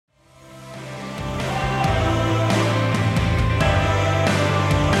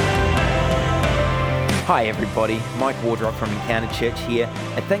Hi everybody, Mike Wardrock from Encounter Church here,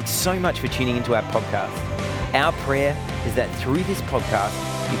 and thanks so much for tuning into our podcast. Our prayer is that through this podcast,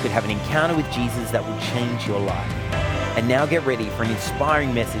 you could have an encounter with Jesus that will change your life. And now get ready for an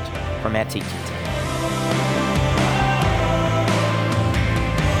inspiring message from our teaching team.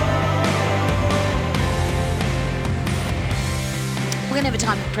 We're going to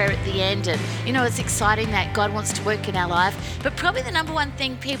have a time of prayer at the end, and it's exciting that God wants to work in our life. But probably the number one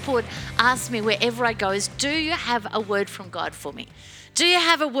thing people would ask me wherever I go is, do you have a word from God for me? Do you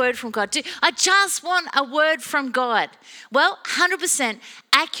have a word from God? I just want a word from God. Well, 100%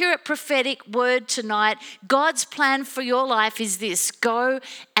 accurate prophetic word tonight. God's plan for your life is this: go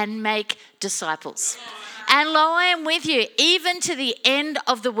and make disciples. And lo, I am with you even to the end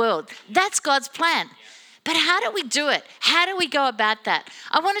of the world. That's God's plan. But how do we do it? How do we go about that?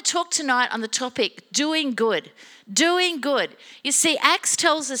 I want to talk tonight on the topic, doing good. Doing good. You see, Acts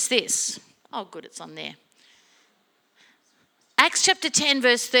tells us this. Oh, good, it's on there. Acts chapter 10,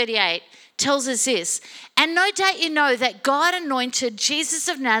 verse 38 tells us this. And no doubt you know that God anointed Jesus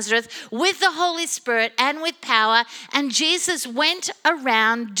of Nazareth with the Holy Spirit and with power. And Jesus went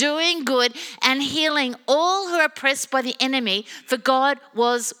around doing good and healing all who are oppressed by the enemy, for God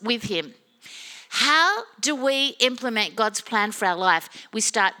was with him. How do we implement God's plan for our life? We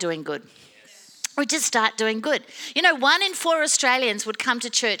start doing good. We just start doing good. 1 in 4 Australians would come to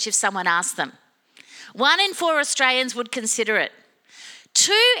church if someone asked them. 1 in 4 Australians would consider it.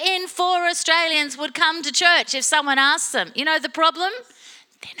 2 in 4 Australians would come to church if someone asked them. You know the problem?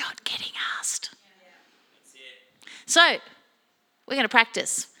 They're not getting asked. So, we're going to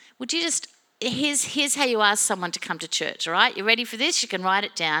practice. Would you just, here's how you ask someone to come to church, all right? You ready for this? You can write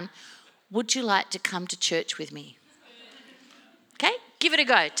it down. Would you like to come to church with me? Okay, give it a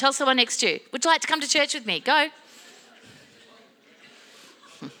go. Tell someone next to you. Would you like to come to church with me? Go.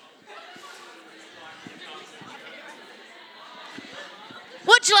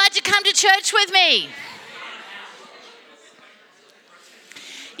 Would you like to come to church with me?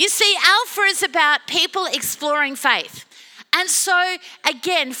 You see, Alpha is about people exploring faith. And so,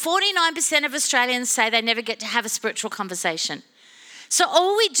 again, 49% of Australians say they never get to have a spiritual conversation. So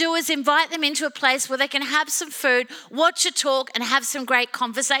all we do is invite them into a place where they can have some food, watch a talk, and have some great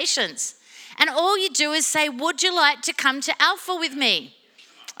conversations. And all you do is say, would you like to come to Alpha with me?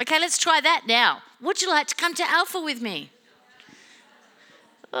 Okay, let's try that now. Would you like to come to Alpha with me?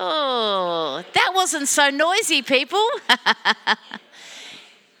 Oh, that wasn't so noisy, people.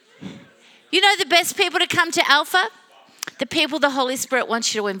 You know the best people to come to Alpha? The people the Holy Spirit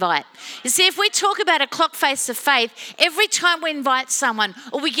wants you to invite. You see, if we talk about a clock face of faith, every time we invite someone,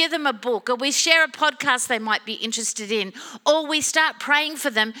 or we give them a book, or we share a podcast they might be interested in, or we start praying for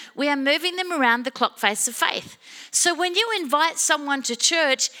them, we are moving them around the clock face of faith. So when you invite someone to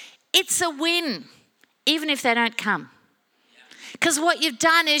church, it's a win, even if they don't come. Because what you've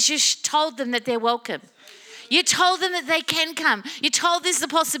done is you told them that they're welcome. You told them that they can come. You told there's the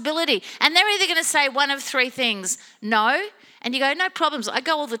possibility. And they're either going to say one of 3 things. No. And you go, no problems. I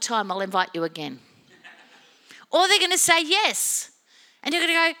go all the time. I'll invite you again. Or they're going to say yes. And you're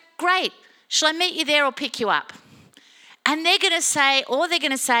going to go, great. Shall I meet you there or pick you up? And they're going to say,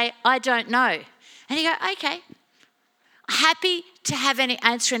 I don't know. And you go, okay. Happy to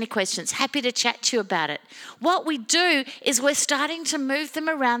answer any questions. Happy to chat to you about it. What we do is we're starting to move them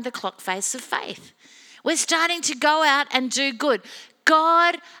around the clock face of faith. We're starting to go out and do good.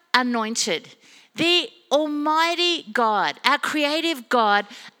 God anointed. The Almighty God, our creative God,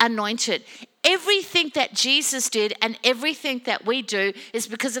 anointed. Everything that Jesus did and everything that we do is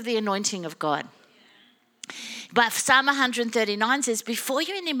because of the anointing of God. But Psalm 139 says, before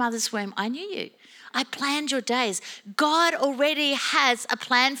you were in your mother's womb, I knew you. I planned your days. God already has a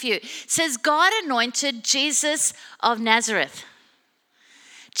plan for you. It says God anointed Jesus of Nazareth.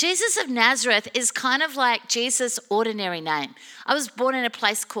 Jesus of Nazareth is kind of like Jesus' ordinary name. I was born in a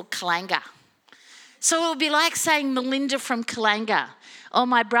place called Kalanga. So it would be like saying Melinda from Kalanga. Or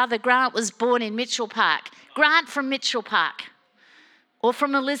my brother Grant was born in Mitchell Park. Grant from Mitchell Park. Or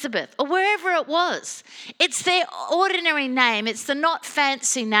from Elizabeth. Or wherever it was. It's their ordinary name. It's the not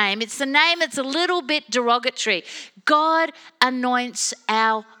fancy name. It's the name that's a little bit derogatory. God anoints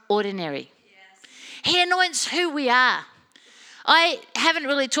our ordinary. He anoints who we are. I haven't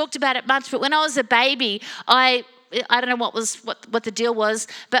really talked about it much, but when I was a baby, I don't know what the deal was,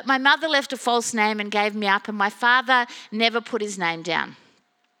 but my mother left a false name and gave me up, and my father never put his name down.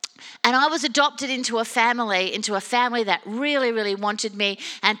 And I was adopted into a family that really, really wanted me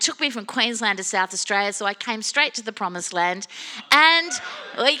and took me from Queensland to South Australia, so I came straight to the Promised Land. And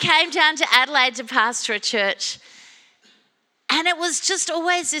we came down to Adelaide to pastor a church. And And it was just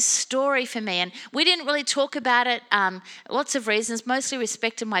always this story for me. And we didn't really talk about it. Lots of reasons, mostly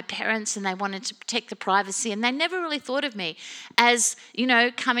respected my parents and they wanted to protect the privacy. And they never really thought of me as,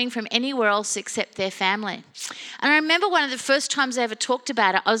 coming from anywhere else except their family. And I remember one of the first times I ever talked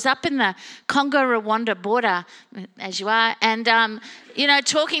about it, I was up in the Congo-Rwanda border, as you are, and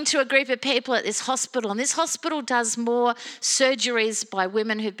talking to a group of people at this hospital. And this hospital does more surgeries by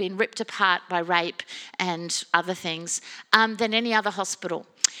women who've been ripped apart by rape and other things than any other hospital.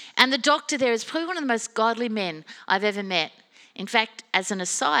 And the doctor there is probably one of the most godly men I've ever met. In fact, as an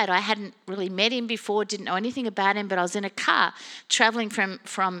aside, I hadn't really met him before, didn't know anything about him, but I was in a car travelling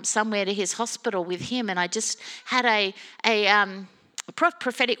from somewhere to his hospital with him, and I just had a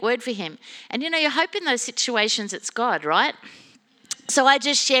prophetic word for him. And you hope in those situations it's God, right? So I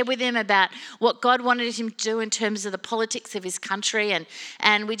just shared with him about what God wanted him to do in terms of the politics of his country,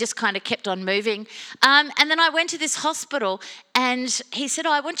 and we just kind of kept on moving. And then I went to this hospital and he said,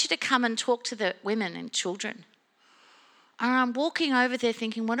 I want you to come and talk to the women and children. And I'm walking over there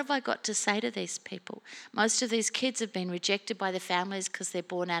thinking, what have I got to say to these people? Most of these kids have been rejected by the families because they're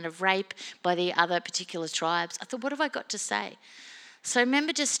born out of rape by the other particular tribes. I thought, what have I got to say? So I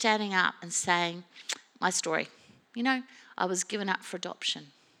remember just standing up and saying my story. I was given up for adoption.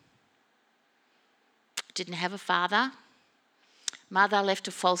 Didn't have a father. Mother left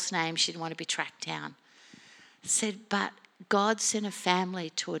a false name. She didn't want to be tracked down. Said, but God sent a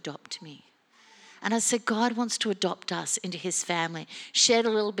family to adopt me. And I said, God wants to adopt us into his family. Shared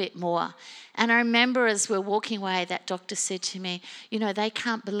a little bit more. And I remember as we're walking away, that doctor said to me, they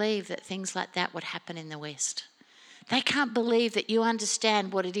can't believe that things like that would happen in the West. They can't believe that you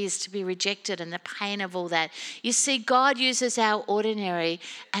understand what it is to be rejected and the pain of all that. You see, God uses our ordinary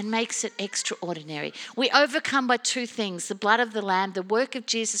and makes it extraordinary. We overcome by two things: the blood of the Lamb, the work of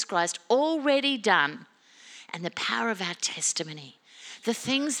Jesus Christ already done, and the power of our testimony. The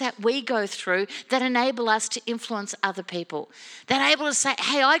things that we go through that enable us to influence other people, that are able to say,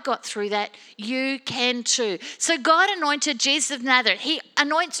 hey, I got through that, you can too. So God anointed Jesus of Nazareth. He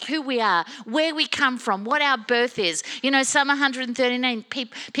anoints who we are, where we come from, what our birth is. Psalm 139,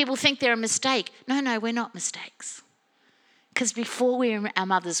 people think they're a mistake. No, we're not mistakes. Because before we were in our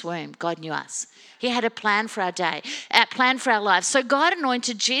mother's womb, God knew us. He had a plan for our day, a plan for our lives. So God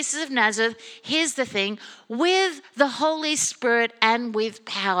anointed Jesus of Nazareth, here's the thing, with the Holy Spirit and with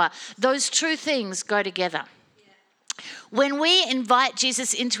power. Those two things go together. When we invite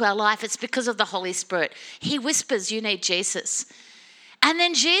Jesus into our life, it's because of the Holy Spirit. He whispers, you need Jesus. And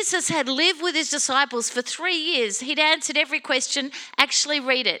then Jesus had lived with his disciples for 3 years. He'd answered every question. Actually,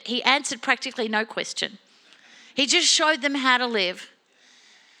 read it. He answered practically no question. He just showed them how to live.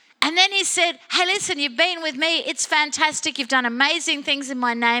 And then he said, hey, listen, you've been with me. It's fantastic. You've done amazing things in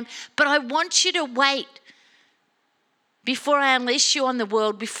my name. But I want you to wait before I unleash you on the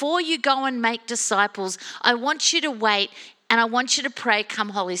world. Before you go and make disciples, I want you to wait and I want you to pray, come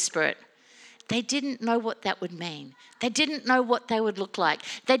Holy Spirit. They didn't know what that would mean. They didn't know what they would look like.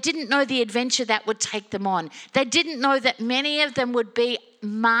 They didn't know the adventure that would take them on. They didn't know that many of them would be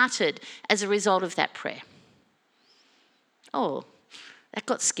martyred as a result of that prayer. Oh, that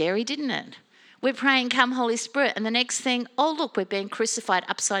got scary, didn't it? We're praying, come Holy Spirit, and the next thing, oh look, we're being crucified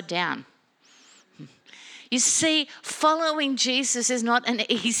upside down. You see, following Jesus is not an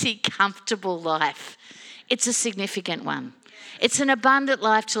easy, comfortable life. It's a significant one. It's an abundant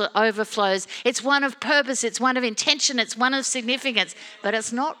life till it overflows. It's one of purpose, it's one of intention, it's one of significance, but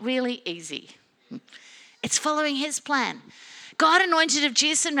it's not really easy. It's following his plan. God anointed of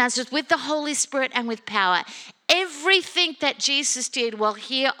Jesus of Nazareth with the Holy Spirit and with power. Everything that Jesus did while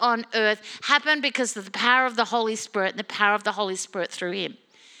here on earth happened because of the power of the Holy Spirit and the power of the Holy Spirit through him.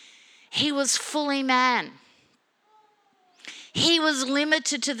 He was fully man. He was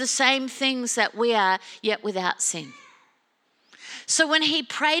limited to the same things that we are, yet without sin. So when he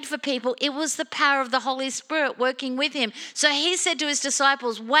prayed for people, it was the power of the Holy Spirit working with him. So he said to his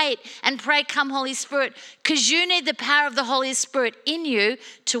disciples, wait and pray, come Holy Spirit, because you need the power of the Holy Spirit in you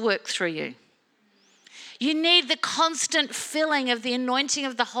to work through you. You need the constant filling of the anointing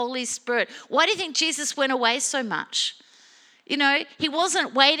of the Holy Spirit. Why do you think Jesus went away so much? He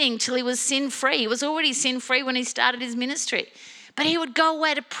wasn't waiting till he was sin-free. He was already sin-free when he started his ministry. But he would go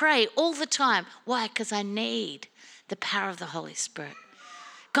away to pray all the time. Why? Because I need the power of the Holy Spirit.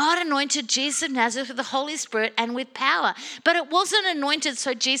 God anointed Jesus of Nazareth with the Holy Spirit and with power. But it wasn't anointed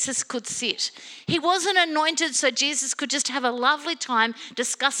so Jesus could sit. He wasn't anointed so Jesus could just have a lovely time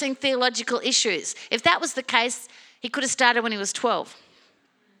discussing theological issues. If that was the case, he could have started when he was 12.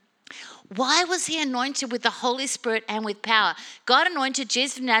 Why was he anointed with the Holy Spirit and with power? God anointed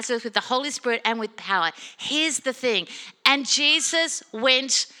Jesus of Nazareth with the Holy Spirit and with power. Here's the thing. And Jesus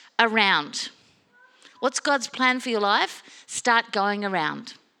went around. What's God's plan for your life? Start going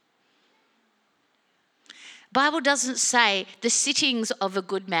around. Bible doesn't say the sittings of a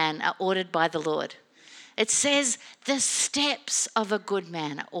good man are ordered by the Lord. It says the steps of a good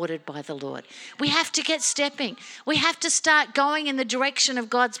man are ordered by the Lord. We have to get stepping. We have to start going in the direction of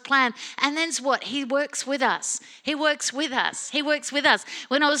God's plan. And then what? He works with us. He works with us. He works with us.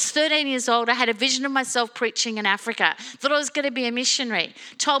 When I was 13 years old, I had a vision of myself preaching in Africa. Thought I was going to be a missionary.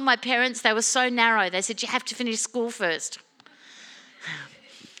 Told my parents they were so narrow. They said, you have to finish school first.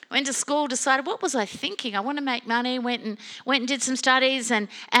 Went to school, decided, what was I thinking? I want to make money, went and did some studies and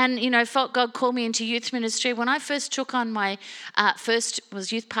felt God called me into youth ministry. When I first took on my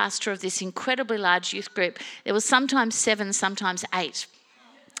was youth pastor of this incredibly large youth group, there was sometimes 7, sometimes 8.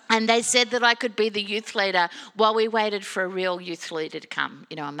 And they said that I could be the youth leader while we waited for a real youth leader to come,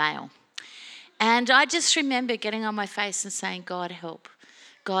 a male. And I just remember getting on my face and saying, God help,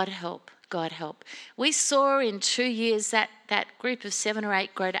 God help. God help. We saw in 2 years that group of 7 or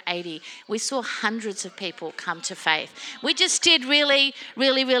 8 grow to 80. We saw hundreds of people come to faith. We just did really,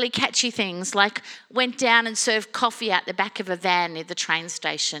 really, really catchy things, like went down and served coffee out the back of a van near the train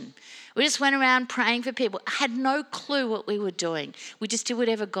station. We just went around praying for people. I had no clue what we were doing. We just did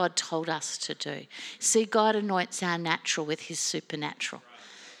whatever God told us to do. See, God anoints our natural with his supernatural.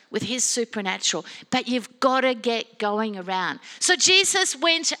 With his supernatural. But you've got to get going around. So Jesus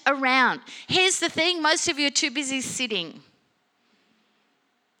went around. Here's the thing. Most of you are too busy sitting.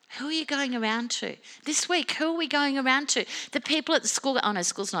 Who are you going around to? This week, who are we going around to? The people at the school. Oh, no,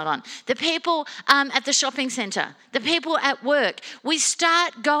 school's not on. The people at the shopping centre. The people at work. We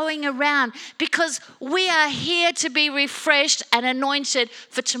start going around because we are here to be refreshed and anointed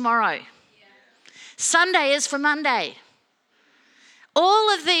for tomorrow. Yeah. Sunday is for Monday.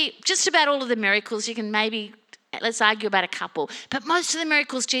 Just about all of the miracles, you can maybe, let's argue about a couple, but most of the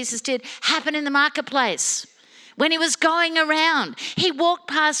miracles Jesus did happened in the marketplace. When he was going around, he walked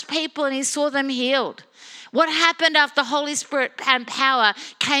past people and he saw them healed. What happened after the Holy Spirit and power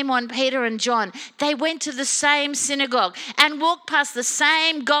came on Peter and John? They went to the same synagogue and walked past the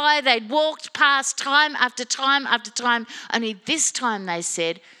same guy they'd walked past time after time after time. Only this time they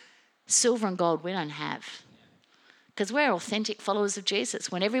said, silver and gold we don't have. Because we're authentic followers of Jesus.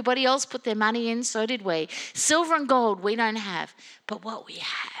 When everybody else put their money in, so did we. Silver and gold we don't have. But what we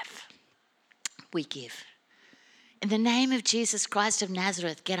have, we give. In the name of Jesus Christ of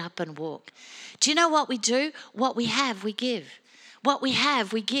Nazareth, get up and walk. Do you know what we do? What we have, we give. What we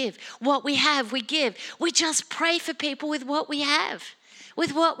have, we give. What we have, we give. We just pray for people with what we have.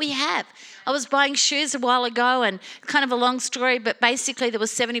 With what we have. I was buying shoes a while ago, and kind of a long story, but basically there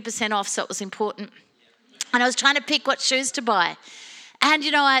was 70% off, so it was important. And I was trying to pick what shoes to buy. And,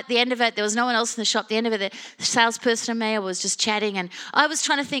 at the end of it, there was no one else in the shop. At the end of it, the salesperson and me, I was just chatting. And I was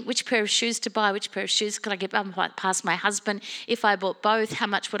trying to think which pair of shoes to buy, which pair of shoes could I get past my husband. If I bought both, how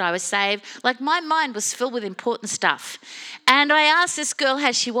much would I save? Like, my mind was filled with important stuff. And I asked this girl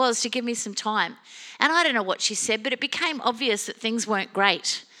how she was to give me some time. And I don't know what she said, but it became obvious that things weren't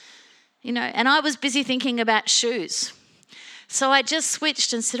great. And I was busy thinking about shoes. So I just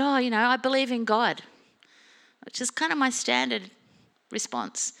switched and said, I believe in God. Which is kind of my standard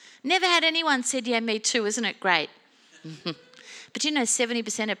response. Never had anyone said, yeah, me too, isn't it great? But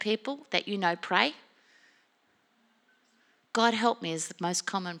 70% of people that pray. God help me is the most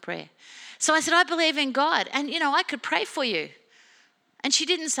common prayer. So I said, I believe in God. And, I could pray for you. And she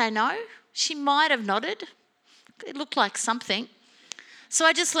didn't say no. She might have nodded. It looked like something. So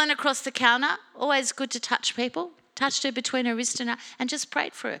I just leaned across the counter. Always good to touch people. Touched her between her wrist and just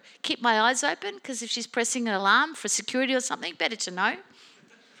prayed for her. Keep my eyes open, because if she's pressing an alarm for security or something, better to know.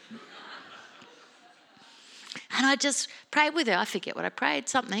 And I just prayed with her. I forget what I prayed,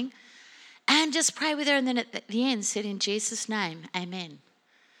 something. And just prayed with her, and then at the end said, in Jesus' name, amen.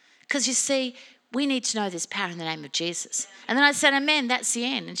 Because you see, we need to know there's power in the name of Jesus. And then I said, amen, that's the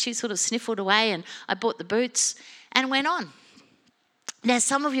end. And she sort of sniffled away, and I bought the boots and went on. Now,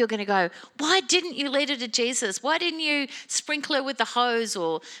 some of you are going to go, why didn't you lead her to Jesus? Why didn't you sprinkle her with the hose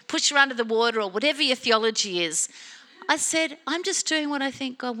or push her under the water or whatever your theology is? I said, I'm just doing what I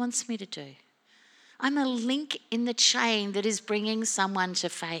think God wants me to do. I'm a link in the chain that is bringing someone to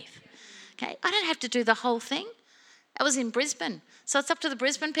faith. Okay, I don't have to do the whole thing. I was in Brisbane, so it's up to the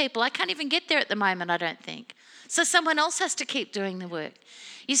Brisbane people. I can't even get there at the moment, I don't think. So someone else has to keep doing the work.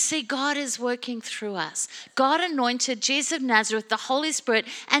 You see, God is working through us. God anointed Jesus of Nazareth, the Holy Spirit,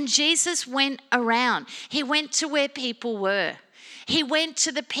 and Jesus went around. He went to where people were. He went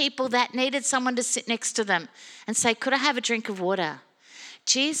to the people that needed someone to sit next to them and say, could I have a drink of water?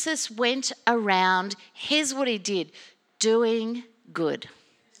 Jesus went around, here's what he did, doing good.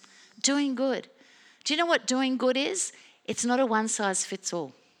 Doing good. Do you know what doing good is? It's not a one size fits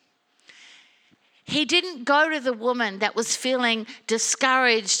all. He didn't go to the woman that was feeling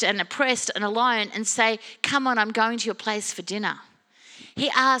discouraged and oppressed and alone and say, come on, I'm going to your place for dinner. He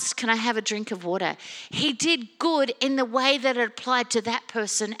asked, can I have a drink of water? He did good in the way that it applied to that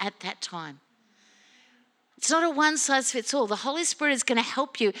person at that time. It's not a one size fits all. The Holy Spirit is going to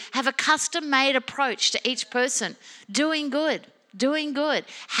help you have a custom-made approach to each person. Doing good. Doing good.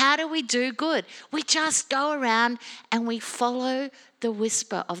 How do we do good? We just go around and we follow the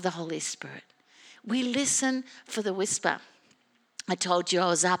whisper of the Holy Spirit. We listen for the whisper. I told you I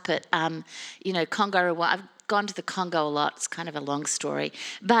was up at, Congo. I've gone to the Congo a lot. It's kind of a long story.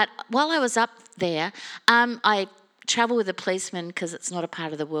 But while I was up there, I travel with a policeman because it's not a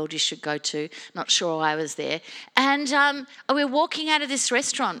part of the world you should go to. Not sure why I was there. And we were walking out of this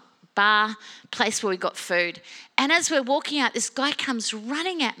restaurant, bar, place where we got food. And as we're walking out, this guy comes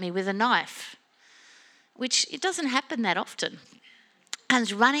running at me with a knife, which it doesn't happen that often.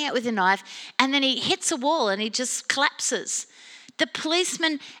 Comes running out with a knife, and then he hits a wall and he just collapses. The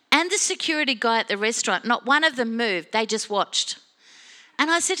policeman and the security guy at the restaurant, not one of them moved, they just watched. And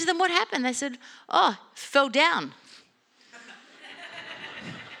I said to them, what happened? They said, fell down.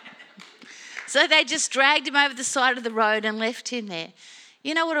 So they just dragged him over the side of the road and left him there.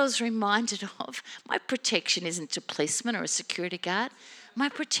 You know what I was reminded of? My protection isn't a policeman or a security guard. My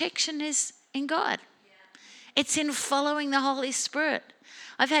protection is in God. It's in following the Holy Spirit.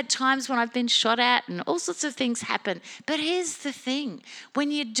 I've had times when I've been shot at and all sorts of things happen. But here's the thing. When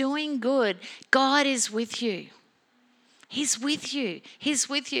you're doing good, God is with you. He's with you. He's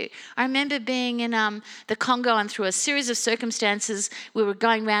with you. I remember being in the Congo, and through a series of circumstances, we were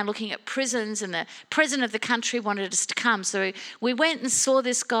going around looking at prisons, and the president of the country wanted us to come. So we went and saw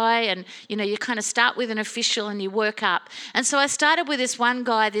this guy, and, you kind of start with an official and you work up. And so I started with this one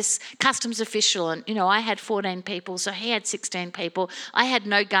guy, this customs official, and, I had 14 people, so he had 16 people. I had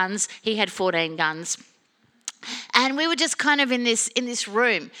no guns. He had 14 guns. And we were just kind of in this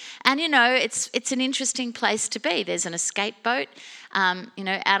room. And, it's an interesting place to be. There's an escape boat,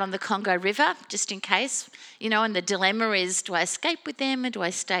 out on the Congo River, just in case, and the dilemma is, do I escape with them or do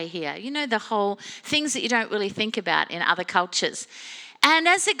I stay here? The whole things that you don't really think about in other cultures. And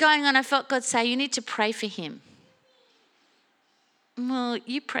as they're going on, I felt God say, you need to pray for him. Well,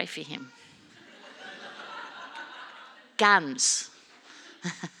 you pray for him. Guns.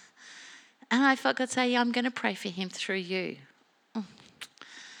 And I felt God say, I'm going to pray for him through you.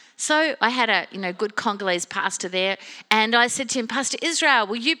 So I had a good Congolese pastor there, and I said to him, Pastor Israel,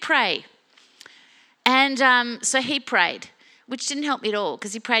 will you pray? And so he prayed, which didn't help me at all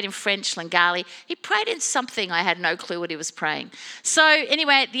because he prayed in French, Lingala. He prayed in something. I had no clue what he was praying. So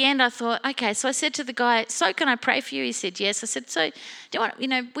anyway, at the end I thought, okay, so I said to the guy, so can I pray for you? He said, yes. I said, so do you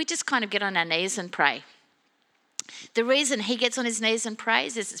want, we just kind of get on our knees and pray. The reason he gets on his knees and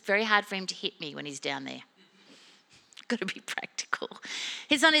prays is it's very hard for him to hit me when he's down there. Got to be practical.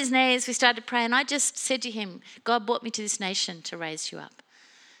 He's on his knees, we started to pray, and I just said to him, God brought me to this nation to raise you up.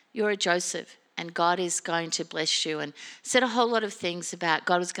 You're a Joseph, and God is going to bless you. And said a whole lot of things about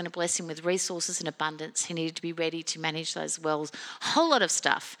God was going to bless him with resources and abundance. He needed to be ready to manage those wells. A whole lot of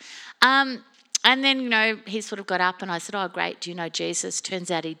stuff. And then, he sort of got up and I said, oh, great, do you know Jesus?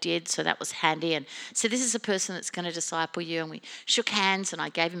 Turns out he did, so that was handy. And so this is a person that's going to disciple you. And we shook hands and I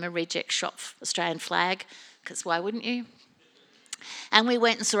gave him a reject shop Australian flag, because why wouldn't you? And we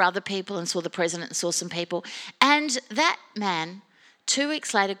went and saw other people and saw the president and saw some people. And that man, 2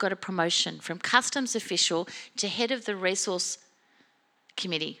 weeks later, got a promotion from customs official to head of the resource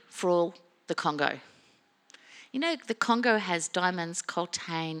committee for all the Congo. The Congo has diamonds,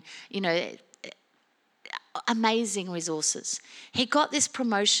 coltan, amazing resources. He got this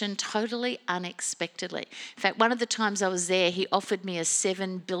promotion totally unexpectedly. In fact, one of the times I was there, he offered me a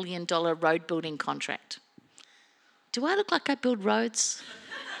 $7 billion road building contract. Do I look like I build roads?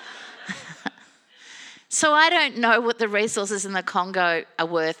 So I don't know what the resources in the Congo are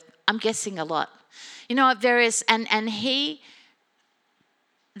worth. I'm guessing a lot. And he...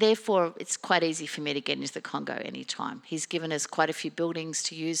 Therefore, it's quite easy for me to get into the Congo anytime. He's given us quite a few buildings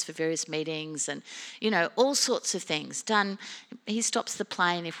to use for various meetings and, all sorts of things done. He stops the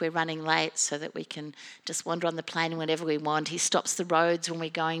plane if we're running late so that we can just wander on the plane whenever we want. He stops the roads when we're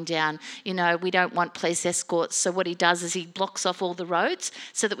going down. We don't want police escorts. So what he does is he blocks off all the roads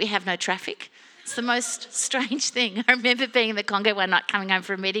so that we have no traffic. It's the most strange thing. I remember being in the Congo one night, coming home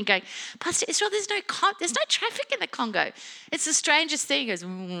from a meeting, going, Pastor Israel, there's no traffic in the Congo. It's the strangest thing. He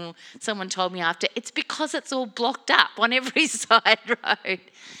goes, someone told me after, it's because it's all blocked up on every side road.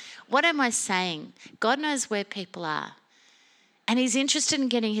 What am I saying? God knows where people are. And he's interested in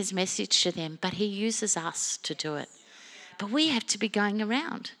getting his message to them, but he uses us to do it. But we have to be going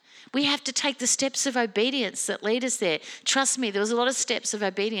around. We have to take the steps of obedience that lead us there. Trust me, there was a lot of steps of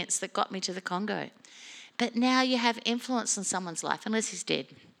obedience that got me to the Congo. But now you have influence on someone's life, unless he's dead,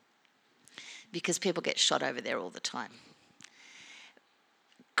 because people get shot over there all the time.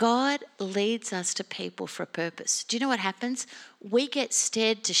 God leads us to people for a purpose. Do you know what happens? We get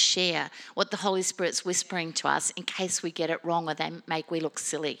scared to share what the Holy Spirit's whispering to us in case we get it wrong or they make we look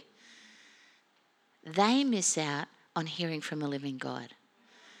silly. They miss out on hearing from a living God.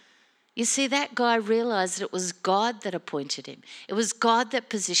 You see, that guy realised that it was God that appointed him. It was God that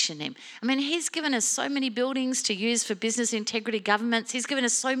positioned him. I mean, he's given us so many buildings to use for business integrity governments. He's given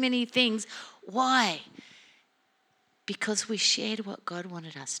us so many things. Why? Because we shared what God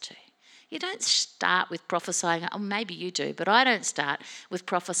wanted us to. You don't start with prophesying, or maybe you do, but I don't start with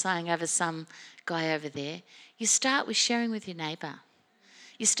prophesying over some guy over there. You start with sharing with your neighbour.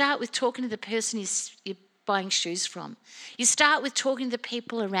 You start with talking to the person you're buying shoes from. You start with talking to the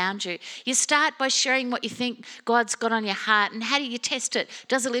people around you. You start by sharing what you think God's got on your heart. And how do you test it?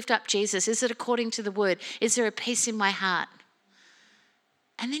 Does it lift up Jesus? Is it according to the word? Is there a peace in my heart?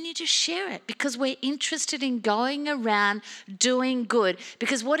 And then you just share it, because we're interested in going around doing good.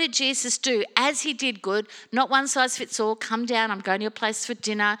 Because what did Jesus do? As he did good, not one size fits all, come down, I'm going to your place for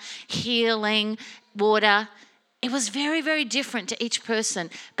dinner, healing, water. It was very, very different to each person.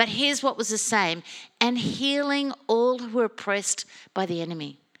 But here's what was the same: and healing all who are oppressed by the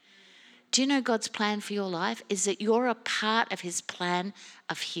enemy. Do you know God's plan for your life is that you're a part of his plan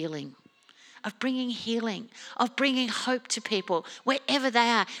of healing, of bringing healing, of bringing hope to people wherever they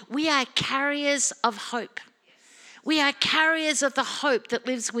are. We are carriers of hope. We are carriers of the hope that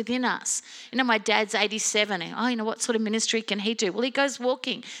lives within us. You know, my dad's 87. What sort of ministry can he do? Well, he goes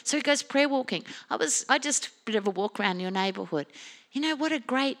walking. So he goes prayer walking. I just a bit of a walk around your neighbourhood. You know, what a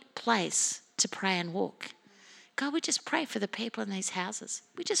great place to pray and walk. God, we just pray for the people in these houses.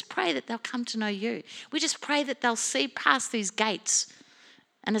 We just pray that they'll come to know you. We just pray that they'll see past these gates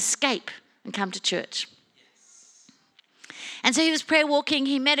and escape and come to church. And so he was prayer walking.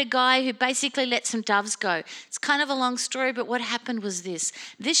 He met a guy who basically let some doves go. It's kind of a long story, but what happened was this.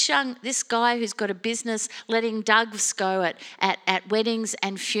 This guy who's got a business letting doves go at weddings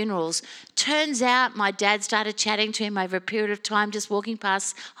and funerals, turns out my dad started chatting to him over a period of time, just walking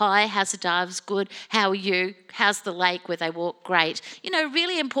past. Hi, how's the doves? Good. How are you? How's the lake where they walk? Great. You know,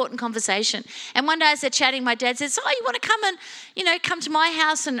 really important conversation. And one day as they're chatting, my dad says, you want to come and, come to my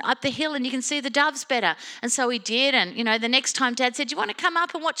house and up the hill and you can see the doves better. And so he did. And, the next time Dad said, do you want to come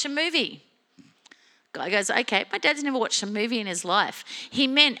up and watch a movie? Guy goes, okay. My dad's never watched a movie in his life. He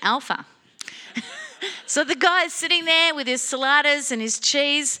meant Alpha. So the guy's sitting there with his saladas and his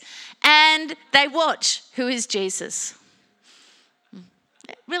cheese and they watch Who is Jesus?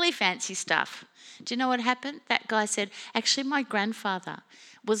 Really fancy stuff. Do you know what happened? That guy said, actually, my grandfather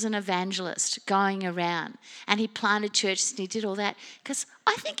was an evangelist going around and he planted churches and he did all that because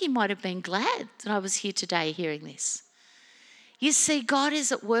I think he might have been glad that I was here today hearing this. You see, God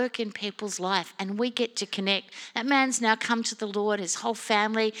is at work in people's life and we get to connect. That man's now come to the Lord, his whole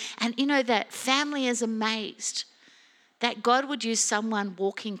family. And that family is amazed that God would use someone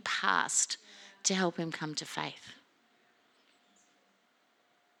walking past to help him come to faith.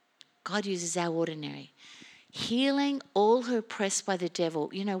 God uses our ordinary. Healing all who are oppressed by the devil.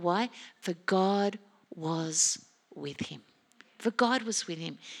 You know why? For God was with him. For God was with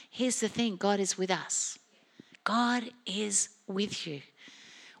him. Here's the thing, God is with us. God is with you.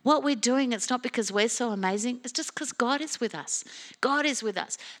 What we're doing, it's not because we're so amazing. It's just because God is with us. God is with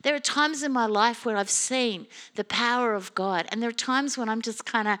us. There are times in my life where I've seen the power of God, and there are times when I'm just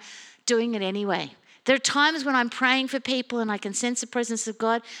kind of doing it anyway. There are times when I'm praying for people and I can sense the presence of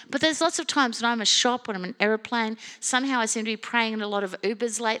God, but there's lots of times when I'm in a shop, when I'm in an aeroplane. Somehow I seem to be praying in a lot of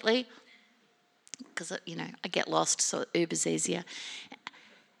Ubers lately because, I get lost, so Uber's easier.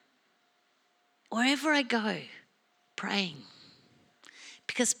 Wherever I go, praying.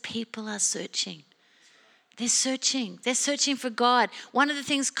 Because people are searching. They're searching. They're searching for God. One of the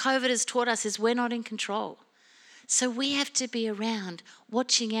things COVID has taught us is we're not in control. So we have to be around,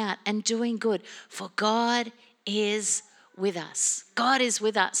 watching out and doing good. For God is with us. God is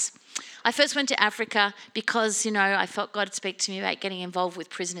with us. I first went to Africa because, I felt God speak to me about getting involved with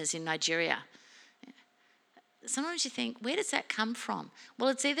prisoners in Nigeria. sometimes you think, where does that come from? Well,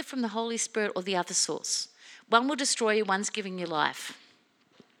 it's either from the Holy Spirit or the other source. One will destroy you, one's giving you life.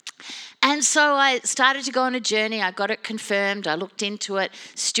 And so I started to go on a journey. I got it confirmed. I looked into it,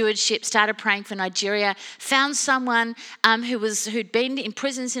 stewardship, started praying for Nigeria, found someone who'd been in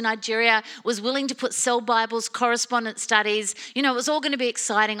prisons in Nigeria, was willing to put cell Bibles, correspondence studies. You know, it was all going to be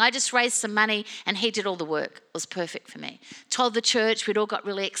exciting. I just raised some money and he did all the work. It was perfect for me. Told the church, we'd all got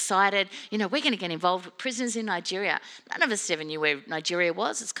really excited. You know, we're going to get involved with prisons in Nigeria. None of us ever knew where Nigeria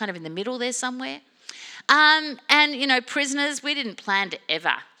was. It's kind of in the middle there somewhere. And, you know, prisoners, we didn't plan to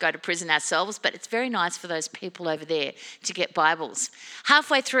ever go to prison ourselves, but it's very nice for those people over there to get Bibles.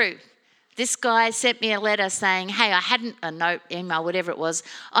 Halfway through, this guy sent me a letter saying, hey, a note, email, whatever it was,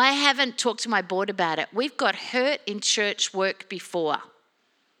 I haven't talked to my board about it. We've got hurt in church work before.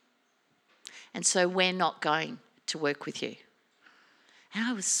 And so we're not going to work with you. And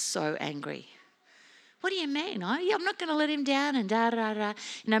I was so angry. What do you mean? I'm not going to let him down and da-da-da.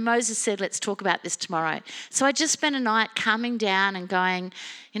 You know, Moses said, let's talk about this tomorrow. So I just spent a night calming down and going,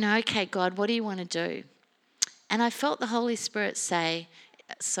 you know, okay, God, what do you want to do? And I felt the Holy Spirit say,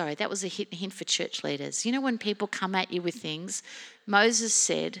 sorry, that was a hint for church leaders. You know, when people come at you with things, Moses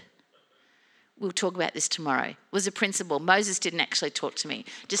said, we'll talk about this tomorrow. It was a principle. Moses didn't actually talk to me,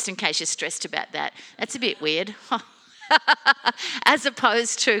 just in case you're stressed about that. That's a bit weird. As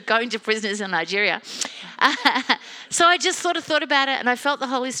opposed to going to prisoners in Nigeria. So I just thought about it and I felt the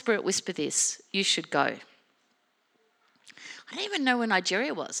Holy Spirit whisper this, you should go. I didn't even know where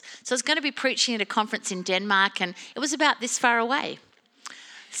Nigeria was. So I was going to be preaching at a conference in Denmark and it was about this far away.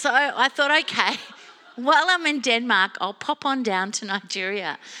 So I thought, okay, while I'm in Denmark, I'll pop on down to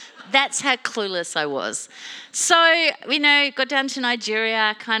Nigeria. That's how clueless I was. So, you know, got down to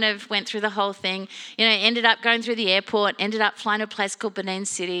Nigeria, kind of went through the whole thing, you know, ended up going through the airport, ended up flying to a place called Benin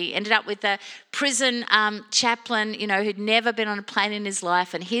City, ended up with a prison chaplain, you know, who'd never been on a plane in his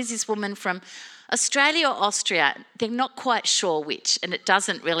life. And here's this woman from Australia or Austria. They're not quite sure which, and it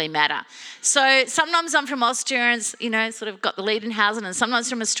doesn't really matter. So sometimes I'm from Austria and, you know, sort of got the lead in housing, and sometimes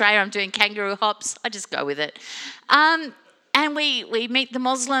from Australia I'm doing kangaroo hops. I just go with it. And we meet the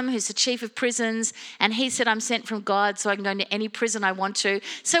Muslim who's the chief of prisons, and he said, I'm sent from God so I can go into any prison I want to.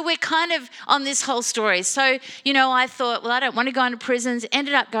 So we're kind of on this whole story. So, you know, I thought, well, I don't want to go into prisons.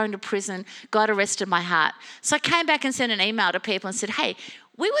 Ended up going to prison. God arrested my heart. So I came back and sent an email to people and said, hey,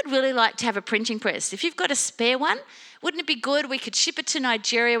 we would really like to have a printing press. If you've got a spare one, wouldn't it be good? We could ship it to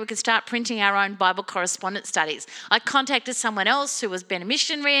Nigeria. We could start printing our own Bible correspondence studies. I contacted someone else who was been a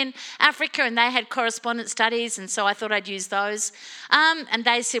missionary in Africa and they had correspondence studies, and so I thought I'd use those. And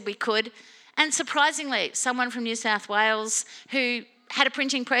they said we could. And surprisingly, someone from New South Wales who had a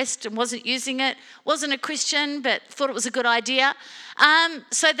printing press and wasn't using it, wasn't a Christian but thought it was a good idea.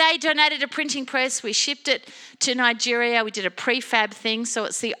 So they donated a printing press. We shipped it to Nigeria. We did a prefab thing, so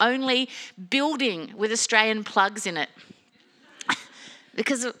it's the only building with Australian plugs in it.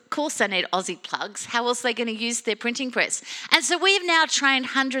 Because of course they need Aussie plugs. How else are they going to use their printing press? And so we've now trained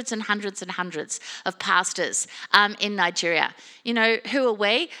hundreds and hundreds and hundreds of pastors in Nigeria. You know, who are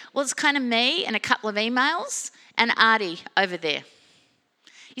we? Well, it's kind of me and a couple of emails and Artie over there.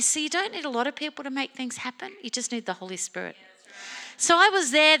 You see, you don't need a lot of people to make things happen. You just need the Holy Spirit. So I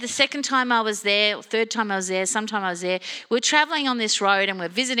was there the second time I was there, or third time I was there, sometime I was there. We were travelling on this road and we're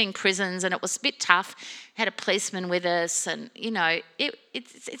visiting prisons, and it was a bit tough. Had a policeman with us, and, you know,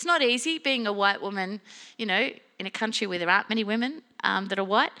 it's not easy being a white woman, you know, in a country where there aren't many women that are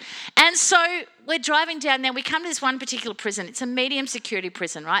white. And so we're driving down there. We come to this one particular prison. It's a medium security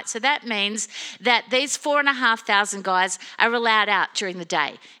prison, right? So that means that these 4,500 guys are allowed out during the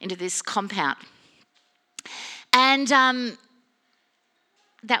day into this compound. And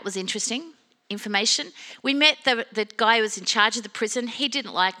that was interesting information. We met the guy who was in charge of the prison. He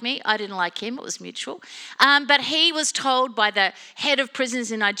didn't like me. I didn't like him. It was mutual. But he was told by the head of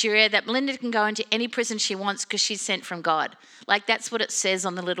prisons in Nigeria that Melinda can go into any prison she wants because she's sent from God. Like, that's what it says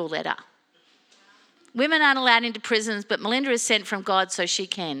on the little letter. Women aren't allowed into prisons, but Melinda is sent from God, so she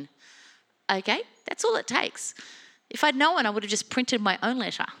can. Okay, that's all it takes. If I'd known, I would have just printed my own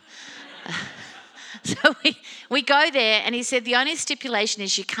letter. So we go there, and he said the only stipulation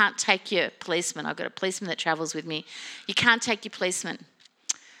is you can't take your policeman. I've got a policeman that travels with me. You can't take your policeman.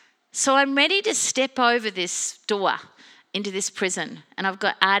 So I'm ready to step over this door into this prison, and I've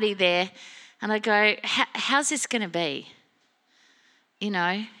got Artie there, and I go, how's this going to be? You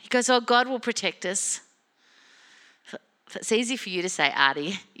know, he goes, oh, God will protect us. It's easy for you to say,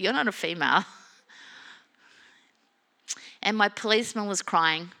 Artie, you're not a female. And my policeman was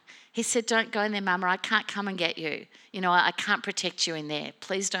crying. He said, don't go in there, Mama. I can't come and get you. I can't protect you in there.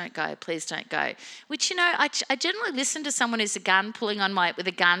 Please don't go. Please don't go. Which, I generally listen to someone who's with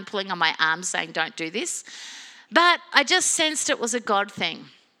a gun pulling on my arm saying, don't do this. But I just sensed it was a God thing.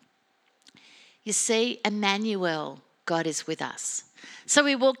 You see, Emmanuel, God is with us. So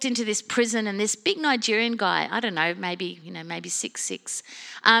we walked into this prison, and this big Nigerian guy, I don't know, maybe 6'6",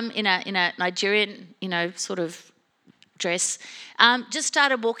 in a Nigerian, sort of dress, just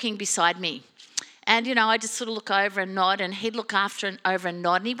started walking beside me. And, I just sort of look over and nod, and he'd look over and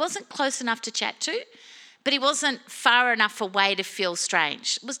nod. And he wasn't close enough to chat to, but he wasn't far enough away to feel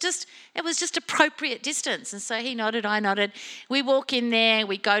strange. It was just appropriate distance. And so he nodded, I nodded. We walk in there,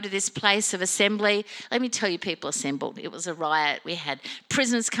 we go to this place of assembly. Let me tell you, people assembled. It was a riot. We had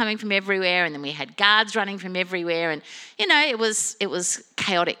prisoners coming from everywhere, and then we had guards running from everywhere. And, it was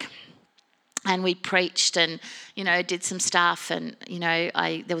chaotic. And we preached and, did some stuff. And,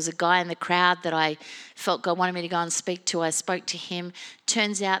 there was a guy in the crowd that I felt God wanted me to go and speak to. I spoke to him.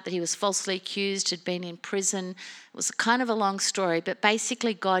 Turns out that he was falsely accused, had been in prison. It was kind of a long story, but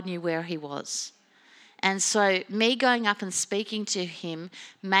basically God knew where he was. And so me going up and speaking to him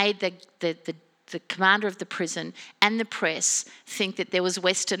made the commander of the prison and the press think that there was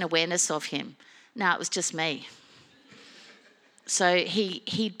Western awareness of him. No, it was just me. So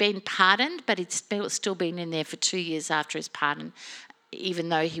he'd been pardoned, but he'd still been in there for 2 years after his pardon, even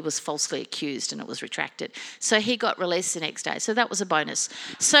though he was falsely accused and it was retracted. So he got released the next day. So that was a bonus.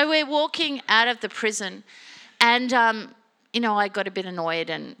 So we're walking out of the prison, and, I got a bit annoyed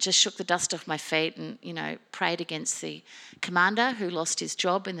and just shook the dust off my feet and, prayed against the commander who lost his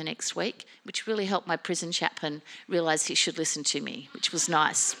job in the next week, which really helped my prison chaplain realise he should listen to me, which was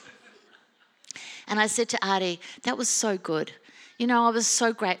nice. And I said to Artie, that was so good. I was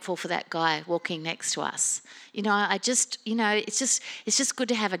so grateful for that guy walking next to us. It's just good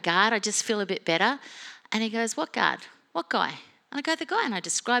to have a guard. I just feel a bit better. And he goes, what guard? What guy? And I go, the guy. And I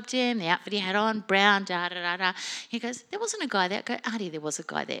described him, the outfit he had on, brown, da-da-da-da. He goes, there wasn't a guy there. I go, Artie, there was a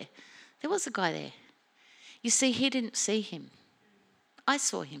guy there. There was a guy there. You see, he didn't see him. I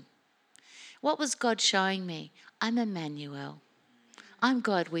saw him. What was God showing me? I'm Emmanuel. I'm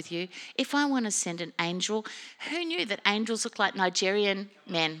God with you. If I want to send an angel, who knew that angels look like Nigerian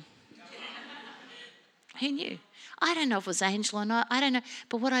men? Who knew? I don't know if it was angel or not. I don't know.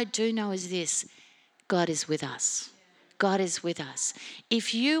 But what I do know is this. God is with us. God is with us.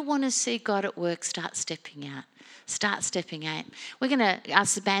 If you want to see God at work, start stepping out. Start stepping out. We're going to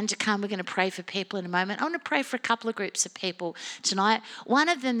ask the band to come. We're going to pray for people in a moment. I want to pray for a couple of groups of people tonight. One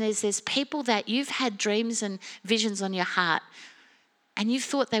of them, there's people that you've had dreams and visions on your heart, and you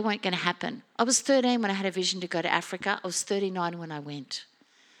thought they weren't going to happen. I was 13 when I had a vision to go to Africa. I was 39 when I went.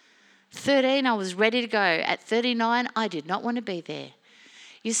 13, I was ready to go. At 39, I did not want to be there.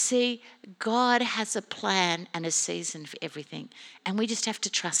 You see, God has a plan and a season for everything, and we just have to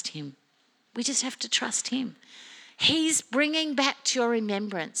trust him. We just have to trust him. He's bringing back to your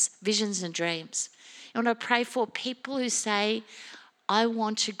remembrance visions and dreams. And I pray for people who say, I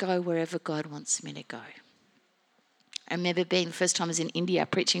want to go wherever God wants me to go. I remember being the first time I was in India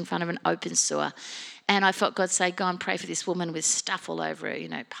preaching in front of an open sewer, and I felt God say, go and pray for this woman with stuff all over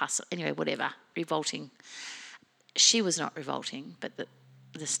her, pus, anyway, whatever, revolting. She was not revolting, but the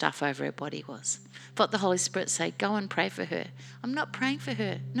stuff over her body was. Felt the Holy Spirit say, go and pray for her. I'm not praying for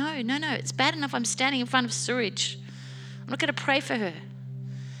her. No, it's bad enough I'm standing in front of sewage. I'm not going to pray for her.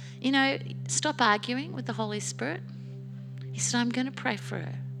 Stop arguing with the Holy Spirit. He said, I'm going to pray for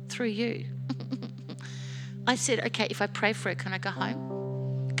her through you. I said, okay, if I pray for her, can I go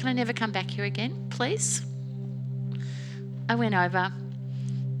home? Can I never come back here again, please? I went over.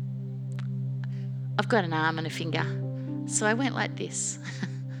 I've got an arm and a finger. So I went like this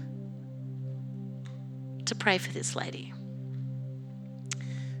to pray for this lady.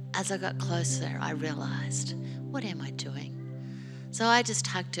 As I got closer, I realised, what am I doing? So I just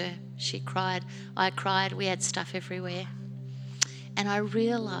hugged her. She cried. I cried. We had stuff everywhere. And I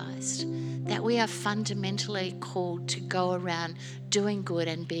realised that we are fundamentally called to go around doing good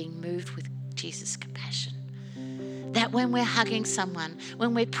and being moved with Jesus' compassion. That when we're hugging someone,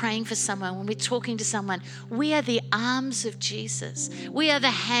 when we're praying for someone, when we're talking to someone, we are the arms of Jesus. We are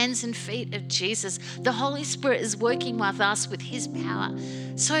the hands and feet of Jesus. The Holy Spirit is working with us with his power.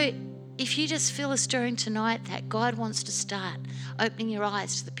 So if you just feel a stirring tonight that God wants to start opening your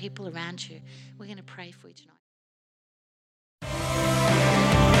eyes to the people around you, we're going to pray for you tonight.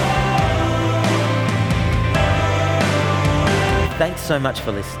 Thanks so much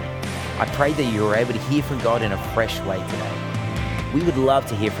for listening. I pray that you were able to hear from God in a fresh way today. We would love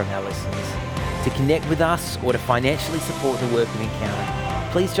to hear from our listeners. To connect with us or to financially support the work of Encounter,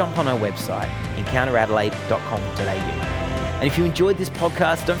 please jump on our website, encounteradelaide.com.au. And if you enjoyed this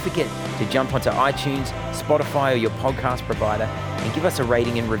podcast, don't forget to jump onto iTunes, Spotify, or your podcast provider and give us a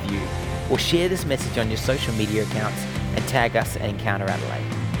rating and review, or share this message on your social media accounts and tag us at Encounter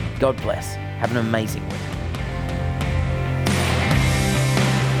Adelaide. God bless. Have an amazing week.